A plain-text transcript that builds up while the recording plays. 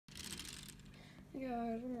Yeah,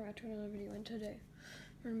 welcome back to another video, and today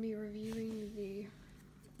we're going to be reviewing the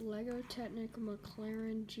Lego Technic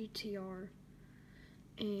McLaren GTR.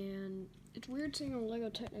 And it's weird seeing a Lego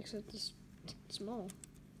Technic set this small.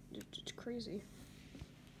 It's crazy.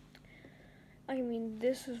 I mean,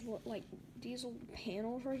 this is what, like, these little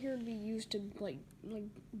panels right here would be used to, like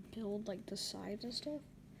build, like, the sides and stuff.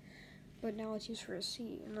 But now it's used for a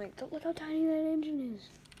seat. And, like, look how tiny that engine is.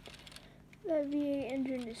 That V8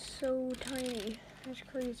 engine is so tiny. That's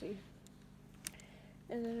crazy.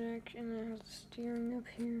 And then it has the steering up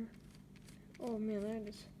here. Oh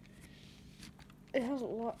man, it has a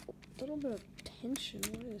little bit of tension.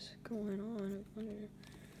 What is going on? I wonder,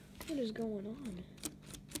 what is going on?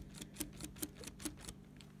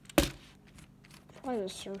 Probably the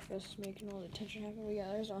surface making all the tension happen. But yeah,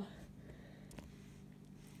 there's a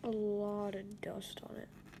lot of dust on it.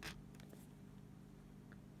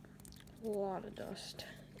 A lot of dust,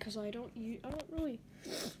 because I don't really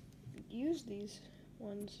use these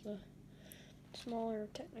ones, the smaller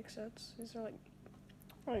Technic sets. These are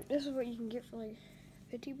like this is what you can get for like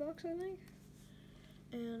 $50, I think,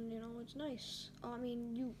 and you know, it's nice. I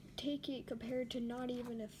mean, you take it compared to not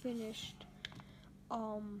even a finished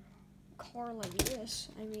car like this.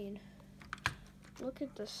 I mean, look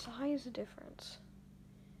at the size difference.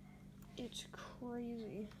 It's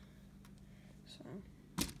crazy. So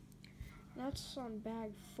that's on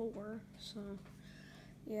bag 4, so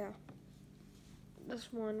yeah. This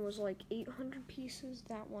one was like 800 pieces,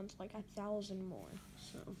 that one's like 1,000 more,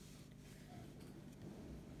 so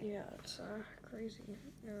yeah, it's crazy.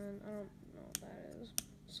 And I don't know what that is,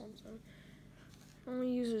 something. Only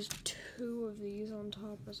uses 2 of these on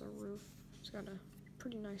top as a roof. It's got a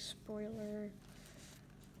pretty nice spoiler.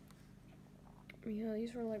 Yeah,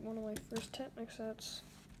 these were like one of my first Technic sets,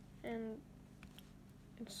 and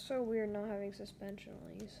it's so weird not having suspension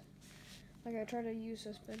on these. Like, I try to use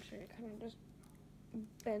suspension, it kind of just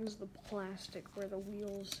bends the plastic where the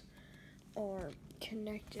wheels are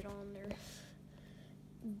connected on their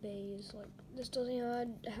bays. Like, this doesn't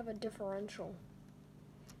even have a differential.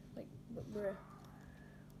 Like, where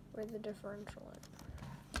the differential is.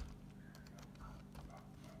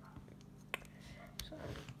 So,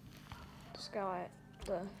 it's got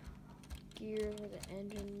the gears where the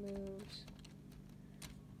engine moves.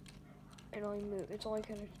 It's only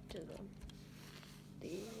connected to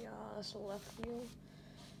that's the left wheel,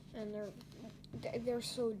 and they're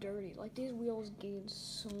so dirty. Like, these wheels gain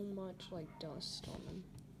so much like dust on them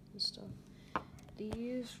and stuff.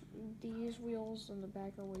 These wheels in the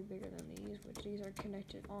back are way bigger than these, which these are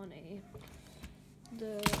connected on I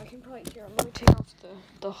can probably let me take off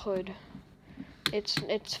the hood.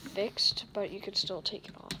 It's fixed, but you could still take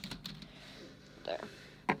it off. There.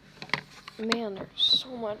 Man, there's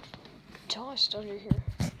so much dust under here.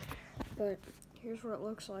 But here's what it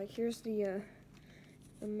looks like. Here's the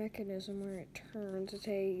mechanism where it turns.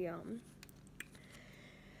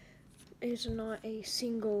 It's not a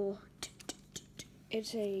single.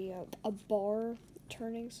 It's a bar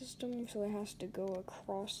turning system, so it has to go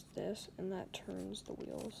across this, and that turns the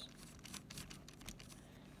wheels.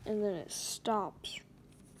 And then it stops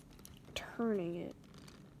turning it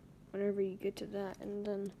whenever you get to that, and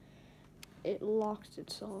then it locks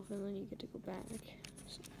itself, and then you get to go back.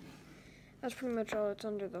 So that's pretty much all that's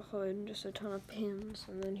under the hood, just a ton of pins,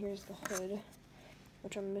 and then here's the hood,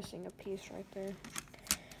 which I'm missing a piece right there.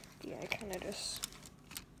 Yeah, I kind of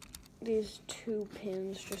these 2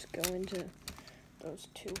 pins just go into those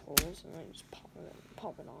 2 holes, and I just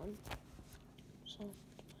pop it on. So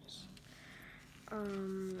nice.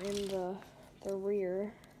 In the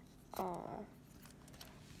rear,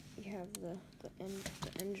 you have the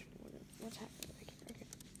engine. What's happening? Okay,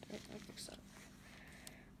 I fixed that.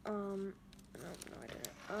 No, I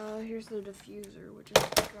didn't. Here's the diffuser, which is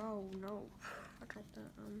oh no, I dropped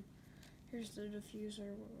that. Here's the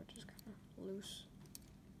diffuser, which is kind of loose,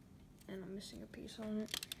 and I'm missing a piece on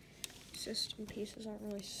it. System pieces aren't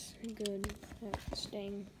really good at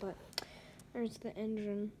staying, but there's the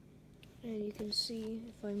engine, and you can see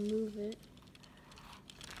if I move it,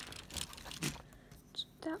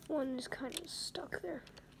 that one is kind of stuck there.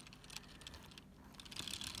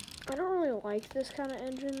 I don't really like this kind of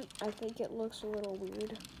engine. I think it looks a little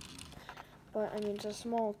weird. But, I mean, it's a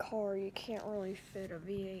small car. You can't really fit a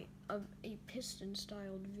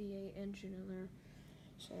piston-styled V8 engine in there.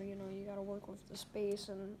 So, you know, you gotta work with the space,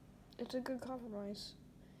 and it's a good compromise.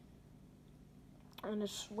 And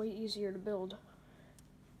it's way easier to build.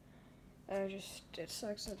 It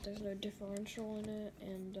sucks that there's no differential in it,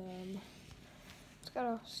 and, it's got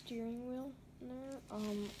a steering wheel in there.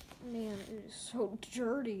 Man, it is so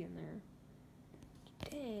dirty in there.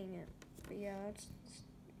 Dang it. But yeah, it's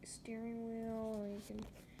steering wheel, and you can,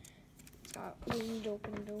 it's got winged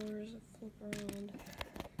open doors that flip around.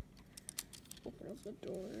 Open up the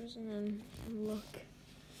doors, and then look.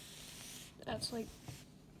 That's like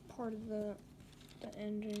part of the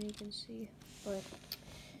engine, you can see. But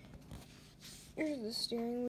here's the steering wheel.